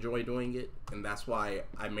don't enjoy doing it. And that's why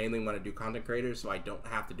I mainly want to do content creators, so I don't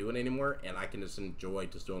have to do it anymore. And I can just enjoy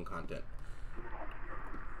just doing content.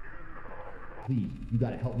 Please, you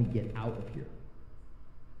gotta help me get out of here.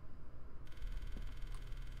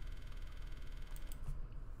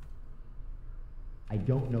 I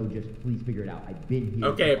don't know, just please figure it out. I've been here.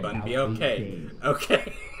 Okay, for about Bunby, 8 okay. days.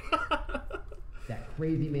 Okay. That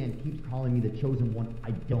crazy man keeps calling me the chosen one.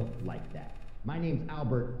 I don't like that. My name's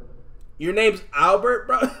Albert. Your name's Albert,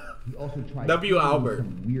 bro? He also tried W. Albert.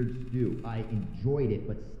 some weird stew. I enjoyed it,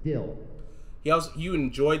 but still. You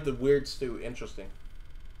enjoyed the weird stew. Interesting.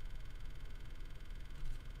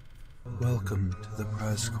 Welcome to the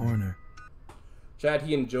Prize Corner. Chad,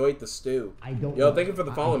 he enjoyed the stew. I don't Yo, know. thank you for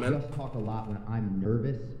the follow, man. I just talk a lot when I'm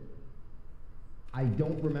nervous. I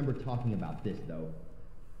don't remember talking about this, though.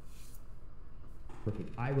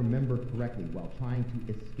 Perfect. I remember correctly, while trying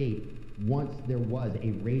to escape, once there was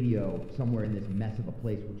a radio somewhere in this mess of a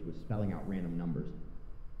place which was spelling out random numbers.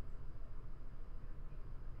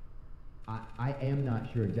 I am not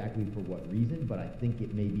sure exactly for what reason, but I think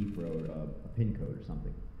it may be for a PIN code or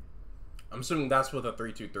something. I'm assuming that's what the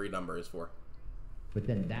 323 number is for. But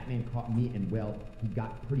then that man caught me, and well, he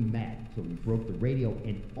got pretty mad, so he broke the radio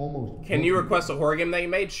and almost... Can you request a horror game that you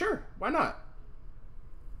made? Sure, why not?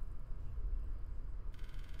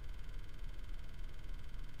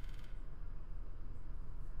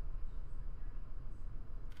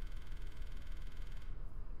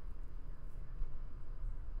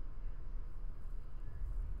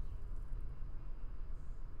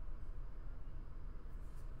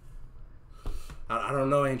 I don't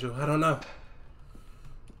know, Angel. I don't know.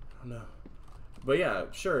 No, but yeah,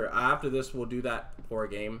 sure. After this, we'll do that for a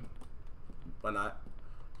game. Why not?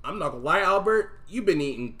 I'm not gonna lie, Albert. You've been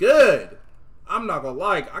eating good. I'm not gonna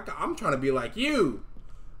lie. I'm trying to be like you.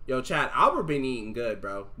 Yo, Chad. Albert been eating good,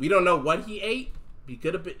 bro. We don't know what he ate. He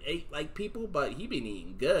could have ate like people, but he been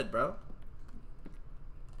eating good, bro.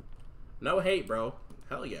 No hate, bro.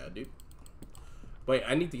 Hell yeah, dude. Wait,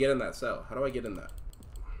 I need to get in that cell. How do I get in that?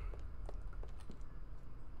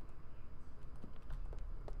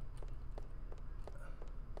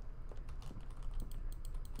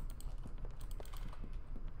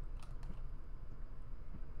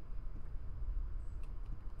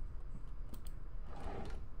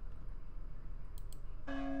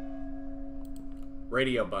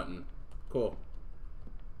 Radio button. Cool.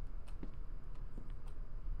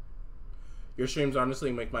 Your streams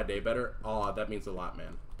honestly make my day better. Oh, that means a lot,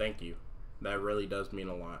 man. Thank you. That really does mean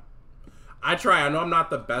a lot. I try. I know I'm not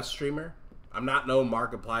the best streamer. I'm not no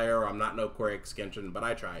Markiplier or I'm not no Corey Extension, but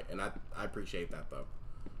I try, and I appreciate that though.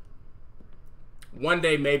 One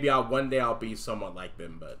day I'll be somewhat like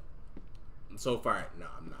them, but so far, no,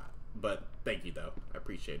 I'm not. But thank you though. I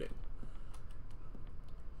appreciate it.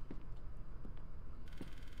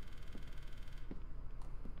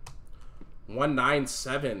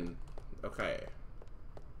 197. Okay.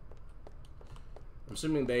 I'm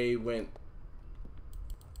assuming they went...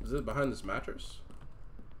 Is it behind this mattress?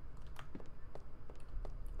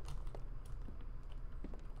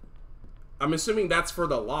 I'm assuming that's for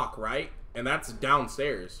the lock, right? And that's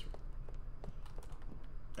downstairs.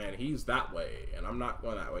 And he's that way. And I'm not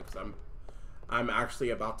going that way because I'm actually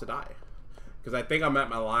about to die. Because I think I'm at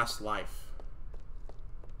my last life.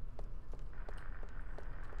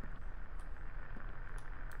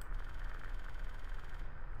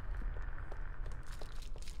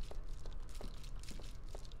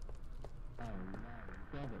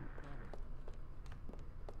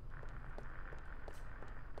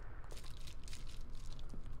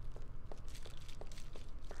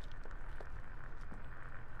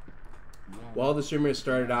 Well, the streamers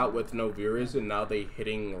started out with no viewers, and now they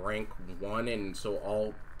hitting rank 1, and so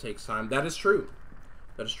all takes time. That is true.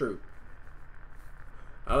 That is true.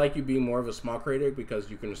 I like you being more of a small creator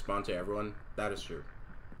because you can respond to everyone. That is true.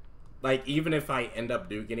 Like, even if I end up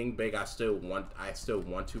getting big, I still want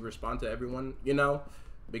to respond to everyone, you know?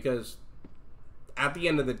 Because at the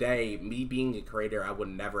end of the day, me being a creator, I would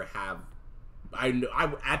never have... even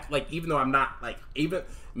though I'm not, like, even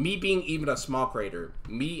me being even a small creator,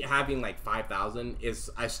 me having like 5,000 is,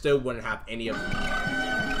 I still wouldn't have any of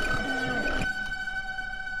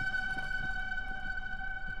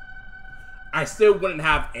I still wouldn't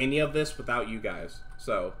have any of this without you guys.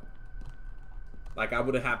 So, like, I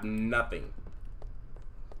would have nothing.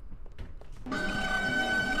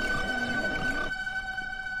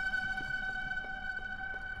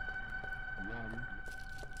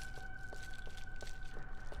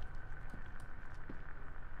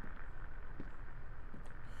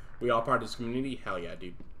 We all part of this community? Hell yeah,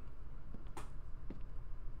 dude.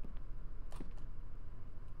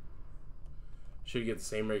 Should get the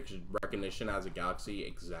same recognition as a Galaxy?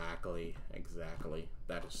 Exactly. Exactly.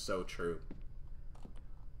 That is so true.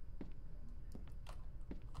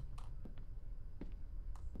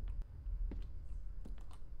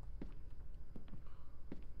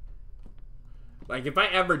 Like, if I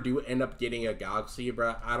ever do end up getting a Galaxy,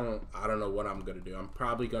 bro, I don't know what I'm gonna do. I'm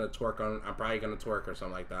probably gonna twerk or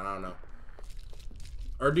something like that. I don't know.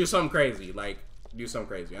 Or do something crazy. Like, do something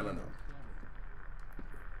crazy. I don't know.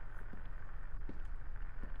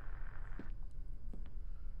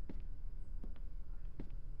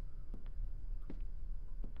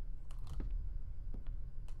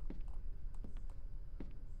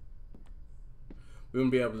 We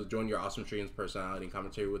wouldn't be able to join your awesome streams, personality, and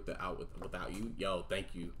commentary without you. Yo,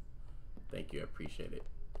 thank you. Thank you. I appreciate it.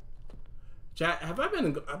 Chat, I've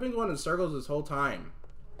been going in circles this whole time.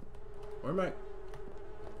 Where am I?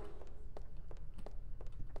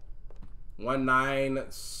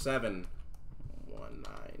 197.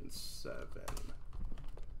 197.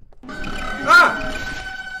 Ah!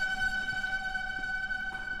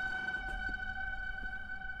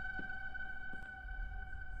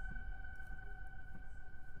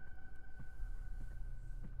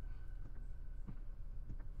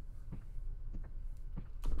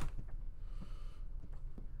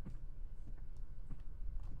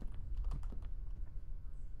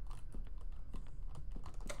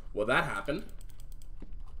 Well, that happened.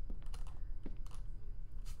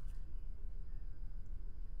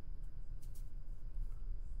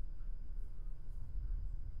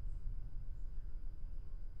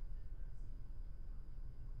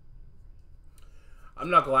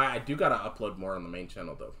 I'm not gonna lie, I do gotta upload more on the main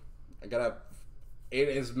channel though.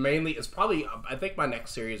 It's probably, I think my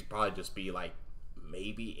next series will probably just be like,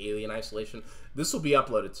 maybe Alien Isolation. This will be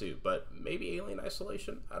uploaded too, but maybe Alien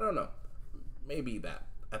Isolation? I don't know. Maybe that.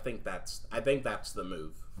 I think that's the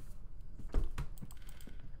move.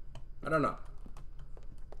 I don't know.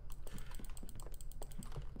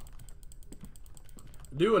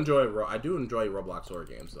 I do enjoy Roblox horror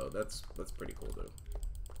games though. That's pretty cool though.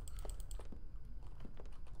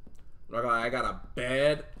 I'm not gonna lie, I got a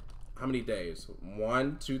bed. How many days?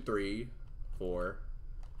 1, 2, 3, 4.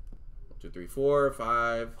 1, 2, 3, 4,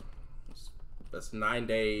 5. That's 9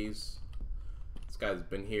 days. This guy's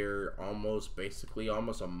been here almost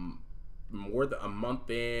more than a month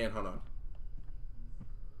in. Hold on.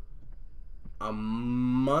 A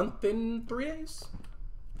month and 3 days?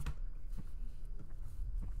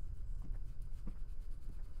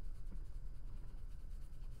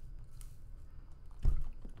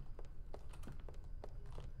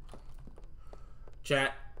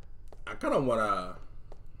 Chat, I kind of want to...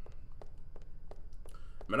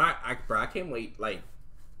 Man, bro, I can't wait, like...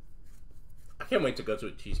 I can't wait to go to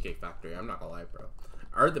a Cheesecake Factory. I'm not gonna lie, bro.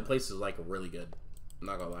 I heard the place is, like, really good. I'm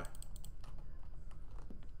not gonna lie.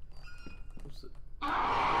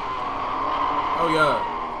 Oh,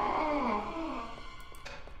 yeah.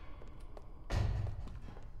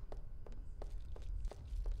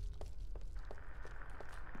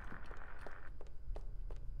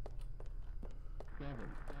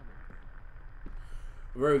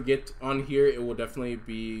 Whenever we get on here, it will definitely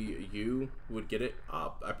be you who would get it. I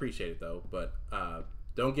appreciate it, though. But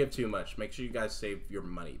don't give too much. Make sure you guys save your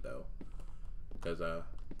money, though. Because,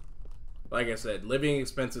 like I said, living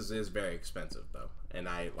expenses is very expensive, though. And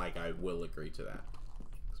I will agree to that.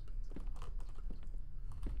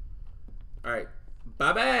 Alright.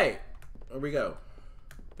 Bye-bye! Where we go?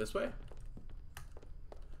 This way?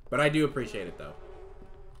 But I do appreciate it, though.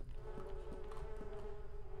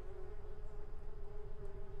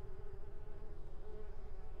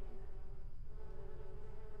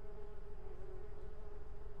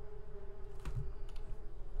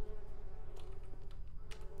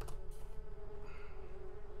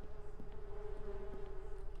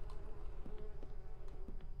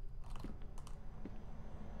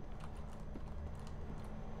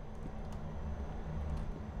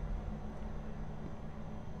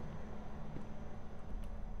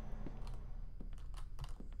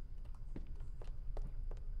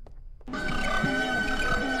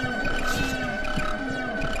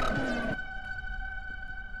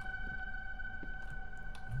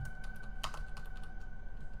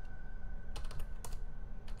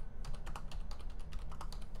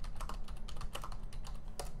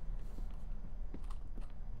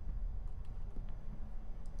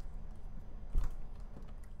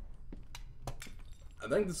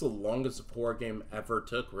 I think this is the longest horror game ever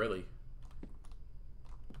took, really.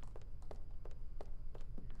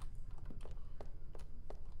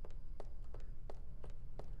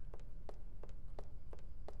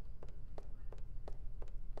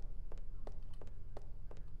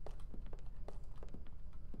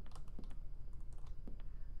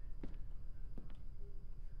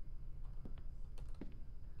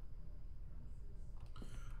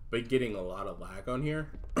 Been getting a lot of lag on here.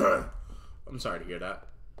 I'm sorry to hear that.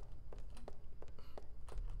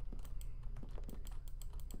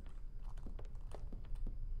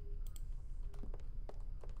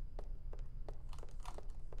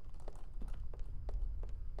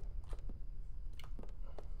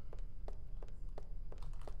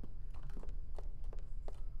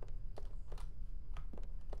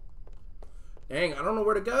 Dang, I don't know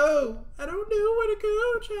where to go. I don't know where to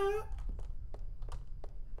go, chat.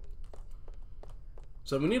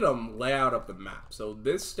 So we need a layout of the map. So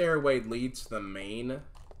this stairway leads to the main,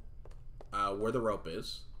 where the rope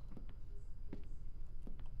is.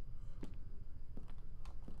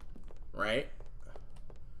 Right?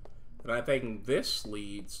 And I think this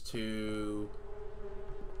leads to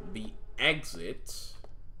the exit.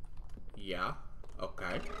 Yeah.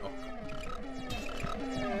 Okay.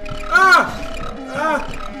 Ah!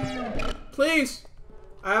 Ah! Please!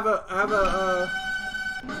 I have a,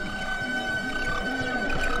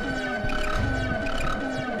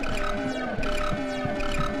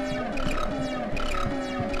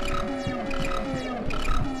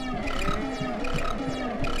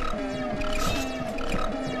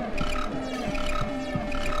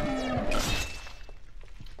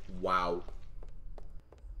 Wow.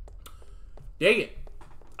 Dang it.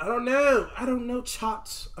 I don't know. I don't know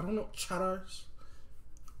chats. I don't know chatters.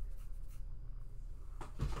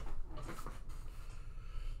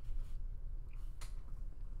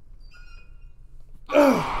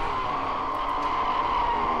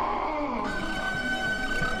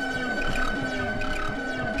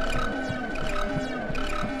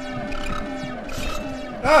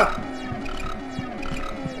 Ah!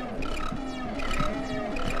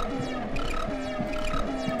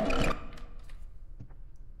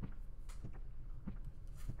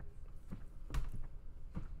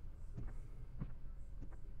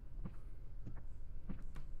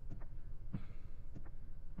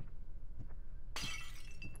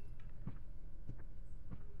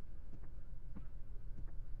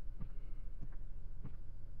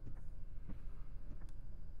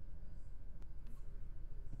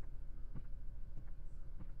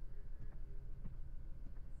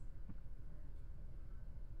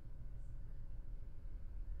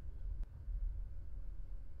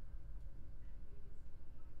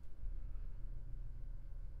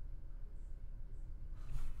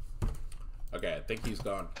 Okay, I think he's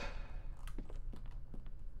gone.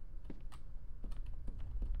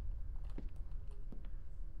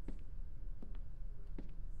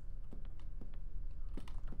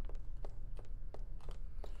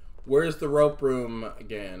 Where's the rope room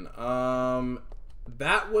again?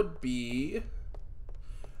 That would be...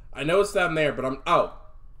 I know it's down there, but I'm... Oh.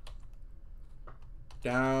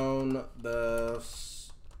 Down the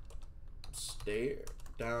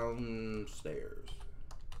downstairs.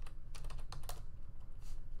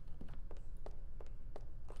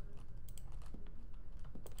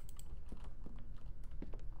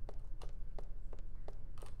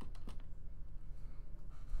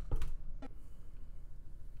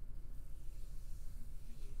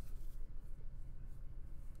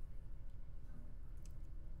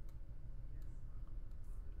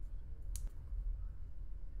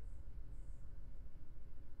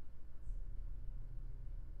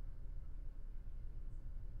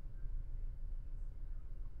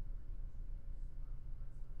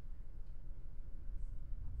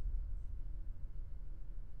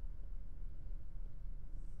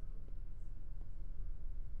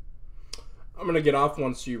 I'm gonna get off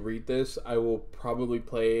once you read this. I will probably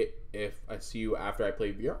play it if I see you after I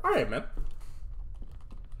play VR. Alright, man.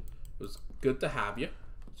 It was good to have you.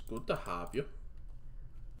 It's good to have you.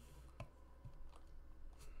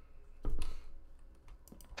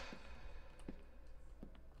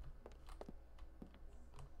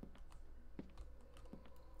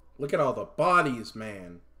 Look at all the bodies,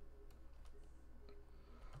 man.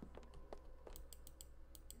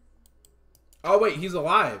 Oh, wait, he's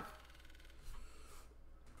alive.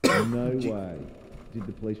 No way did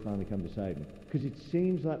the police finally come to save me. Because it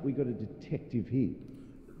seems like we got a detective here.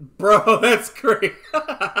 Bro, that's great.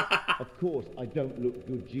 Of course, I don't look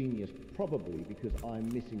good genius, probably because I'm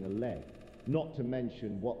missing a leg. Not to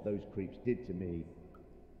mention what those creeps did to me.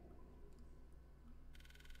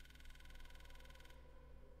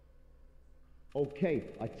 Okay,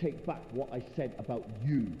 I take back what I said about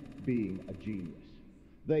you being a genius.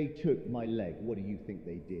 They took my leg. What do you think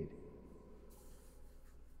they did?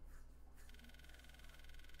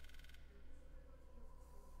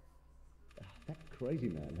 That crazy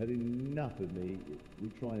man had enough of me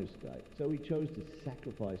with trying to escape. So he chose to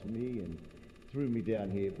sacrifice me and threw me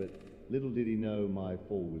down here, but little did he know my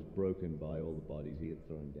fall was broken by all the bodies he had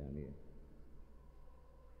thrown down here.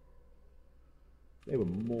 There were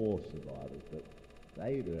more survivors, but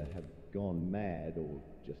they either have gone mad or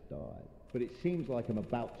just died. But it seems like I'm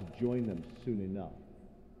about to join them soon enough.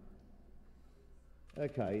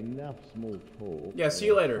 Okay, enough small talk. Yeah, see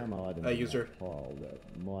you later, Some item in user. that file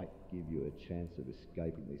that might give you a chance of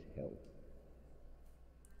escaping this hell.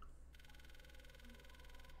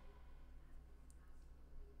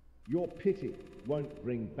 Your pity won't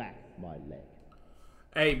bring back my leg.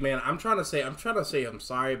 Hey, man, I'm trying to say I'm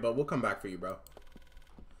sorry, but we'll come back for you, bro.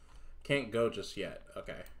 Can't go just yet.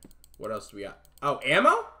 Okay. What else do we got? Oh,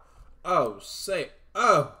 ammo? Oh,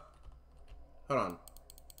 oh. Hold on.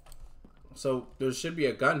 So, there should be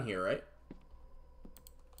a gun here, right?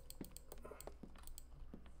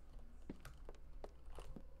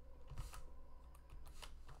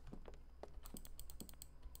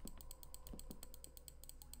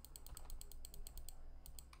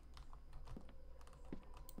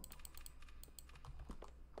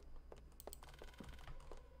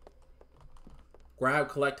 Grab,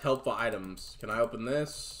 collect helpful items. Can I open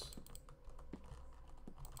this?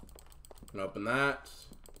 Can I open that?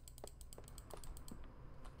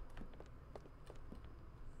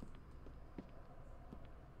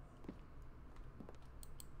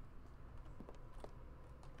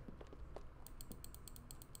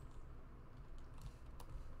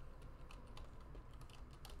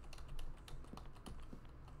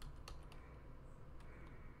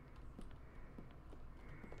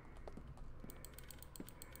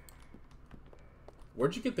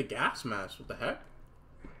 Where'd you get the gas mask? What the heck?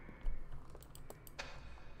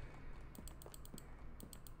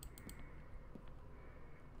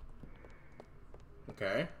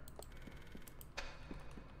 Okay.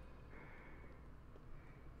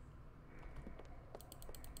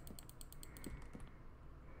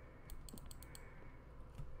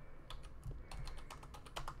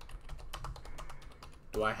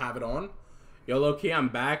 Do I have it on? Yo, low-key, I'm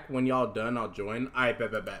back. When y'all done, I'll join. Alright,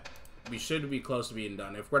 bet. We should be close to being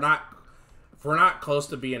done. If we're not close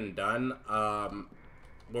to being done,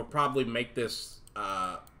 we'll probably make this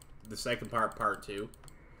the second part 2.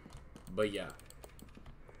 But yeah,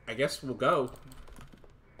 I guess we'll go.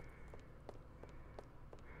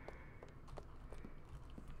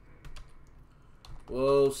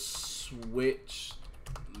 We'll switch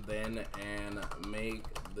then and make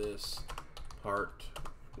this part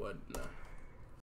what? No.